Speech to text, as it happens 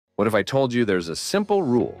What if I told you there's a simple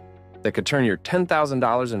rule that could turn your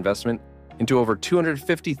 $10,000 investment into over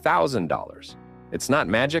 $250,000? It's not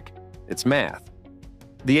magic, it's math.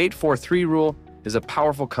 The 8-4-3 rule is a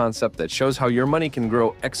powerful concept that shows how your money can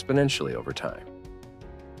grow exponentially over time.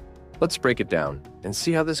 Let's break it down and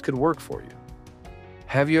see how this could work for you.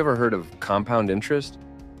 Have you ever heard of compound interest?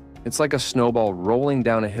 It's like a snowball rolling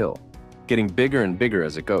down a hill, getting bigger and bigger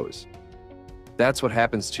as it goes. That's what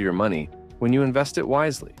happens to your money when you invest it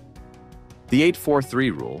wisely. The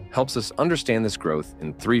 8-4-3 rule helps us understand this growth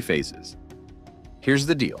in 3 phases. Here's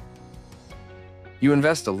the deal. You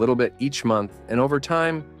invest a little bit each month, and over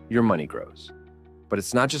time, your money grows. But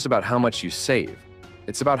it's not just about how much you save,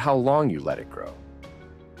 it's about how long you let it grow.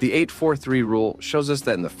 The 8-4-3 rule shows us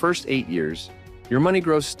that in the first 8 years, your money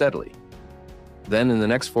grows steadily. Then in the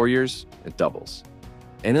next 4 years, it doubles.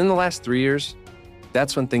 And in the last 3 years,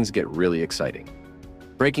 that's when things get really exciting.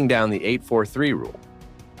 Breaking down the 8-4-3 rule.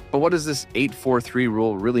 But what does this 8-4-3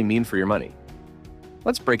 rule really mean for your money?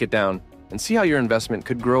 Let's break it down and see how your investment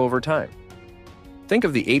could grow over time. Think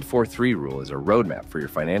of the 8-4-3 rule as a roadmap for your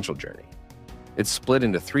financial journey. It's split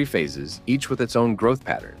into 3 phases, each with its own growth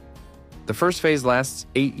pattern. The first phase lasts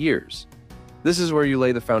 8 years. This is where you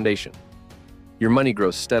lay the foundation. Your money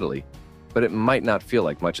grows steadily, but it might not feel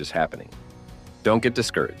like much is happening. Don't get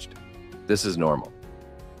discouraged. This is normal.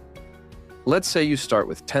 Let's say you start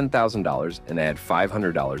with $10,000 and add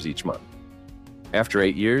 $500 each month. After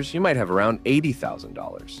 8 years, you might have around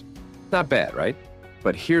 $80,000. Not bad, right?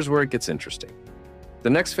 But here's where it gets interesting. The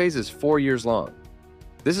next phase is 4 years long.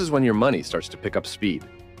 This is when your money starts to pick up speed.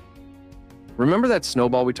 Remember that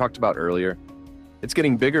snowball we talked about earlier? It's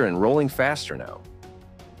getting bigger and rolling faster now.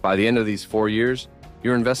 By the end of these 4 years,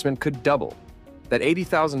 your investment could double. That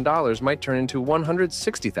 $80,000 might turn into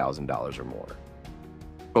 $160,000 or more.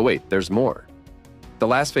 But wait, there's more. The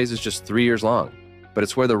last phase is just 3 years long, but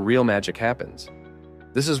it's where the real magic happens.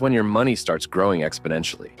 This is when your money starts growing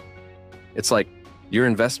exponentially. It's like your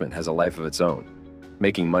investment has a life of its own,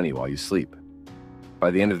 making money while you sleep. By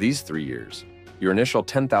the end of these 3 years, your initial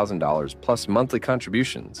 $10,000 plus monthly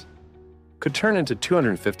contributions could turn into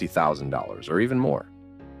 $250,000 or even more.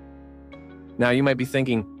 Now you might be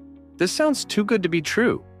thinking, this sounds too good to be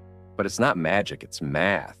true, but it's not magic, it's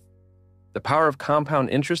math. The power of compound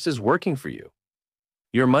interest is working for you.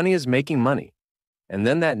 Your money is making money, and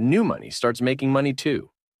then that new money starts making money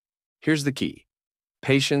too. Here's the key: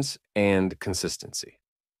 patience and consistency.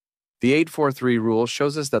 The 8-4-3 rule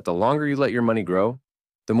shows us that the longer you let your money grow,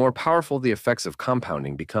 the more powerful the effects of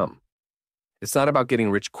compounding become. It's not about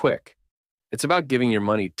getting rich quick. It's about giving your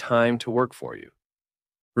money time to work for you.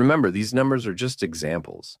 Remember, these numbers are just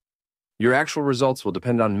examples. Your actual results will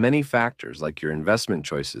depend on many factors like your investment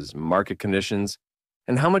choices, market conditions,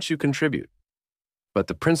 and how much you contribute. But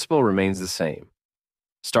the principle remains the same.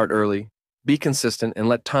 Start early, be consistent, and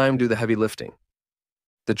let time do the heavy lifting.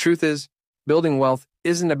 The truth is, building wealth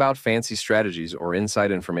isn't about fancy strategies or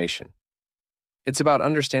inside information. It's about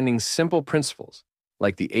understanding simple principles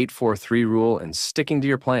like the 8-4-3 rule and sticking to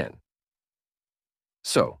your plan.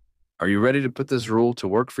 So, are you ready to put this rule to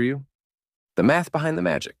work for you? The math behind the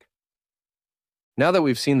magic. Now that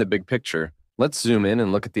we've seen the big picture, let's zoom in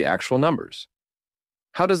and look at the actual numbers.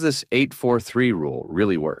 How does this 8-4-3 rule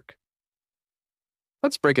really work?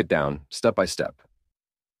 Let's break it down step by step.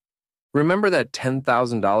 Remember that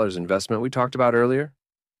 $10,000 investment we talked about earlier?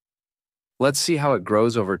 Let's see how it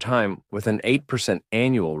grows over time with an 8%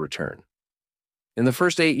 annual return. In the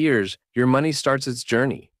first 8 years, your money starts its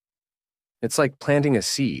journey. It's like planting a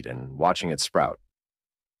seed and watching it sprout.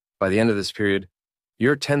 By the end of this period,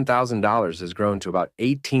 your $10,000 has grown to about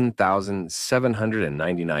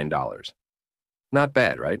 $18,799. Not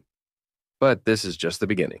bad, right? But this is just the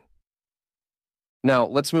beginning. Now,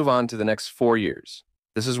 let's move on to the next 4 years.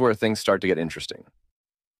 This is where things start to get interesting.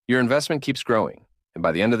 Your investment keeps growing, and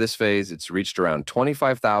by the end of this phase, it's reached around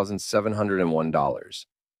 $25,701.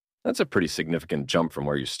 That's a pretty significant jump from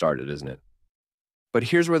where you started, isn't it? But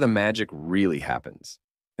here's where the magic really happens.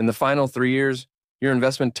 In the final 3 years, your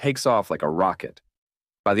investment takes off like a rocket.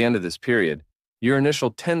 By the end of this period, your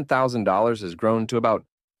initial $10,000 has grown to about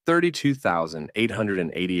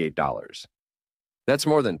 $32,888. That's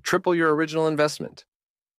more than triple your original investment.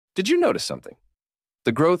 Did you notice something?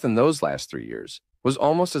 The growth in those last 3 years was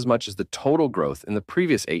almost as much as the total growth in the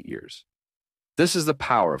previous 8 years. This is the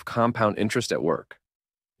power of compound interest at work.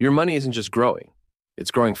 Your money isn't just growing,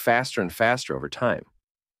 it's growing faster and faster over time.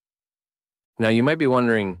 Now you might be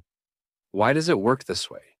wondering, why does it work this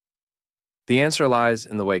way? The answer lies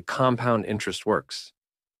in the way compound interest works.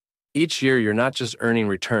 Each year, you're not just earning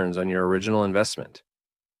returns on your original investment.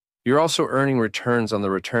 You're also earning returns on the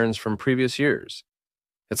returns from previous years.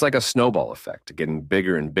 It's like a snowball effect, getting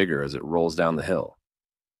bigger and bigger as it rolls down the hill.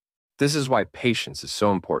 This is why patience is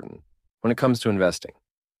so important when it comes to investing.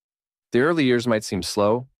 The early years might seem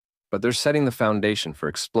slow, but they're setting the foundation for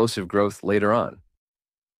explosive growth later on.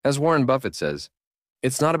 As Warren Buffett says,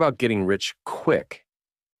 it's not about getting rich quick.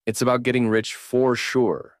 It's about getting rich for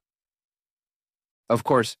sure. Of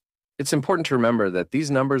course, it's important to remember that these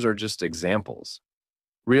numbers are just examples.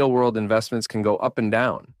 Real-world investments can go up and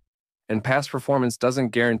down, and past performance doesn't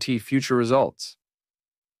guarantee future results.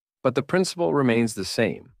 But the principle remains the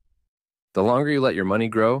same. The longer you let your money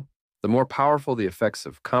grow, the more powerful the effects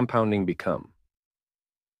of compounding become.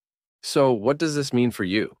 So, what does this mean for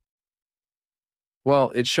you?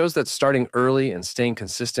 Well, it shows that starting early and staying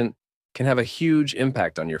consistent can have a huge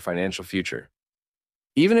impact on your financial future.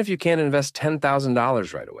 Even if you can't invest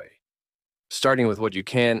 $10,000 right away, starting with what you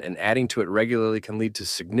can and adding to it regularly can lead to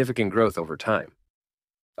significant growth over time.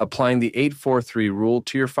 Applying the 8-4-3 rule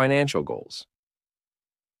to your financial goals.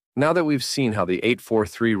 Now that we've seen how the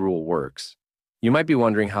 8-4-3 rule works, you might be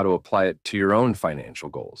wondering how to apply it to your own financial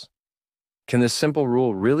goals. Can this simple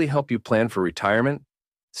rule really help you plan for retirement,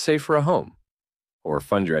 save for a home, or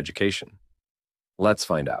fund your education? Let's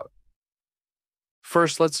find out.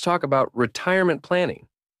 First, let's talk about retirement planning.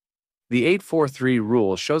 The 8-4-3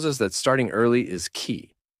 rule shows us that starting early is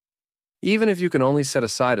key. Even if you can only set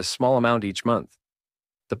aside a small amount each month,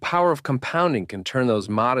 the power of compounding can turn those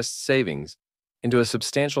modest savings into a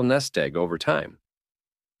substantial nest egg over time.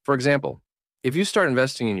 For example, if you start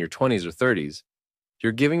investing in your 20s or 30s,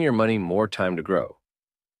 you're giving your money more time to grow.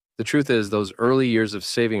 The truth is, those early years of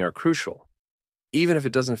saving are crucial, even if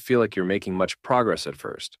it doesn't feel like you're making much progress at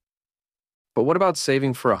first. But what about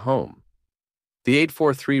saving for a home? The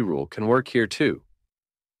 8-4-3 rule can work here too.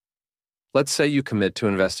 Let's say you commit to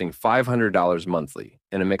investing $500 monthly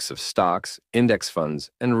in a mix of stocks, index funds,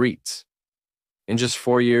 and REITs. In just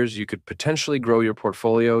 4 years, you could potentially grow your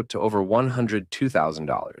portfolio to over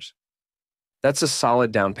 $102,000. That's a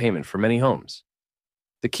solid down payment for many homes.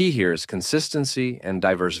 The key here is consistency and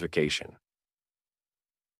diversification.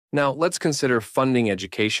 Now, let's consider funding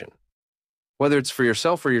education. Whether it's for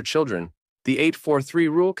yourself or your children, the 8-4-3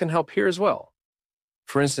 rule can help here as well.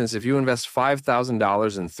 For instance, if you invest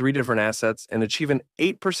 $5,000 in 3 different assets and achieve an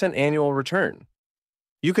 8% annual return,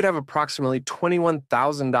 you could have approximately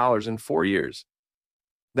 $21,000 in 4 years.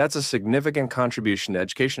 That's a significant contribution to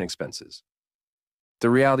education expenses. The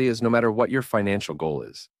reality is, no matter what your financial goal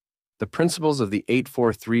is, the principles of the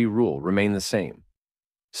 8-4-3 rule remain the same.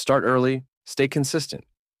 Start early, stay consistent,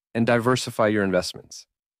 and diversify your investments.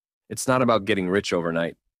 It's not about getting rich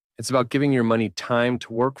overnight. It's about giving your money time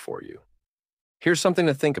to work for you. Here's something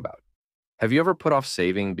to think about. Have you ever put off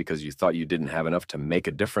saving because you thought you didn't have enough to make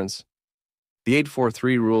a difference? The 8-4-3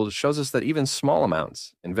 rule shows us that even small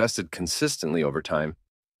amounts, invested consistently over time,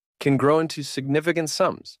 can grow into significant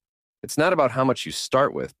sums. It's not about how much you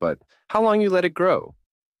start with, but how long you let it grow.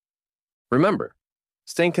 Remember,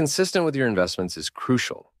 staying consistent with your investments is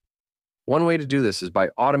crucial. One way to do this is by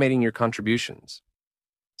automating your contributions.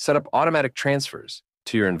 Set up automatic transfers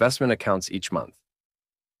to your investment accounts each month.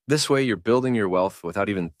 This way, you're building your wealth without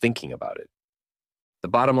even thinking about it. The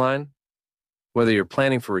bottom line, whether you're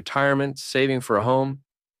planning for retirement, saving for a home,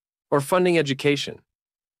 or funding education,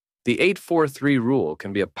 the 8-4-3 rule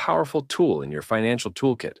can be a powerful tool in your financial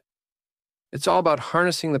toolkit. It's all about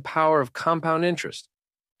harnessing the power of compound interest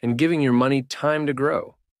and giving your money time to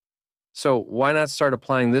grow. So why not start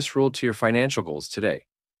applying this rule to your financial goals today?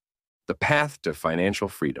 The path to financial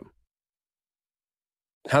freedom.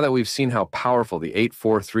 Now that we've seen how powerful the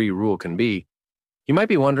 8-4-3 rule can be, you might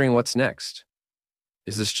be wondering what's next.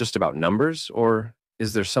 Is this just about numbers, or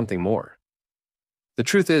is there something more? The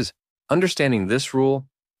truth is, understanding this rule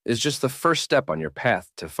is just the first step on your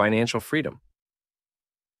path to financial freedom.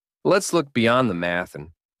 Let's look beyond the math and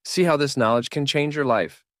see how this knowledge can change your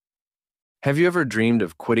life. Have you ever dreamed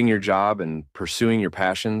of quitting your job and pursuing your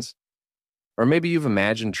passions? Or maybe you've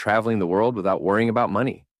imagined traveling the world without worrying about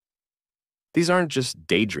money. These aren't just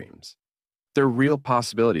daydreams. They're real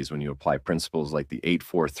possibilities when you apply principles like the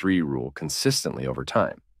 8-4-3 rule consistently over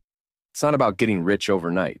time. It's not about getting rich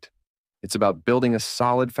overnight. It's about building a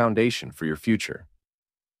solid foundation for your future.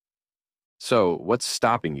 So, what's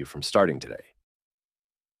stopping you from starting today?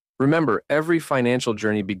 Remember, every financial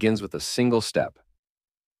journey begins with a single step.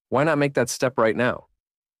 Why not make that step right now?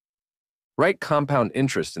 Write compound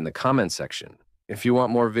interest in the comment section if you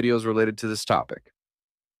want more videos related to this topic.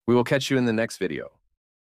 We will catch you in the next video.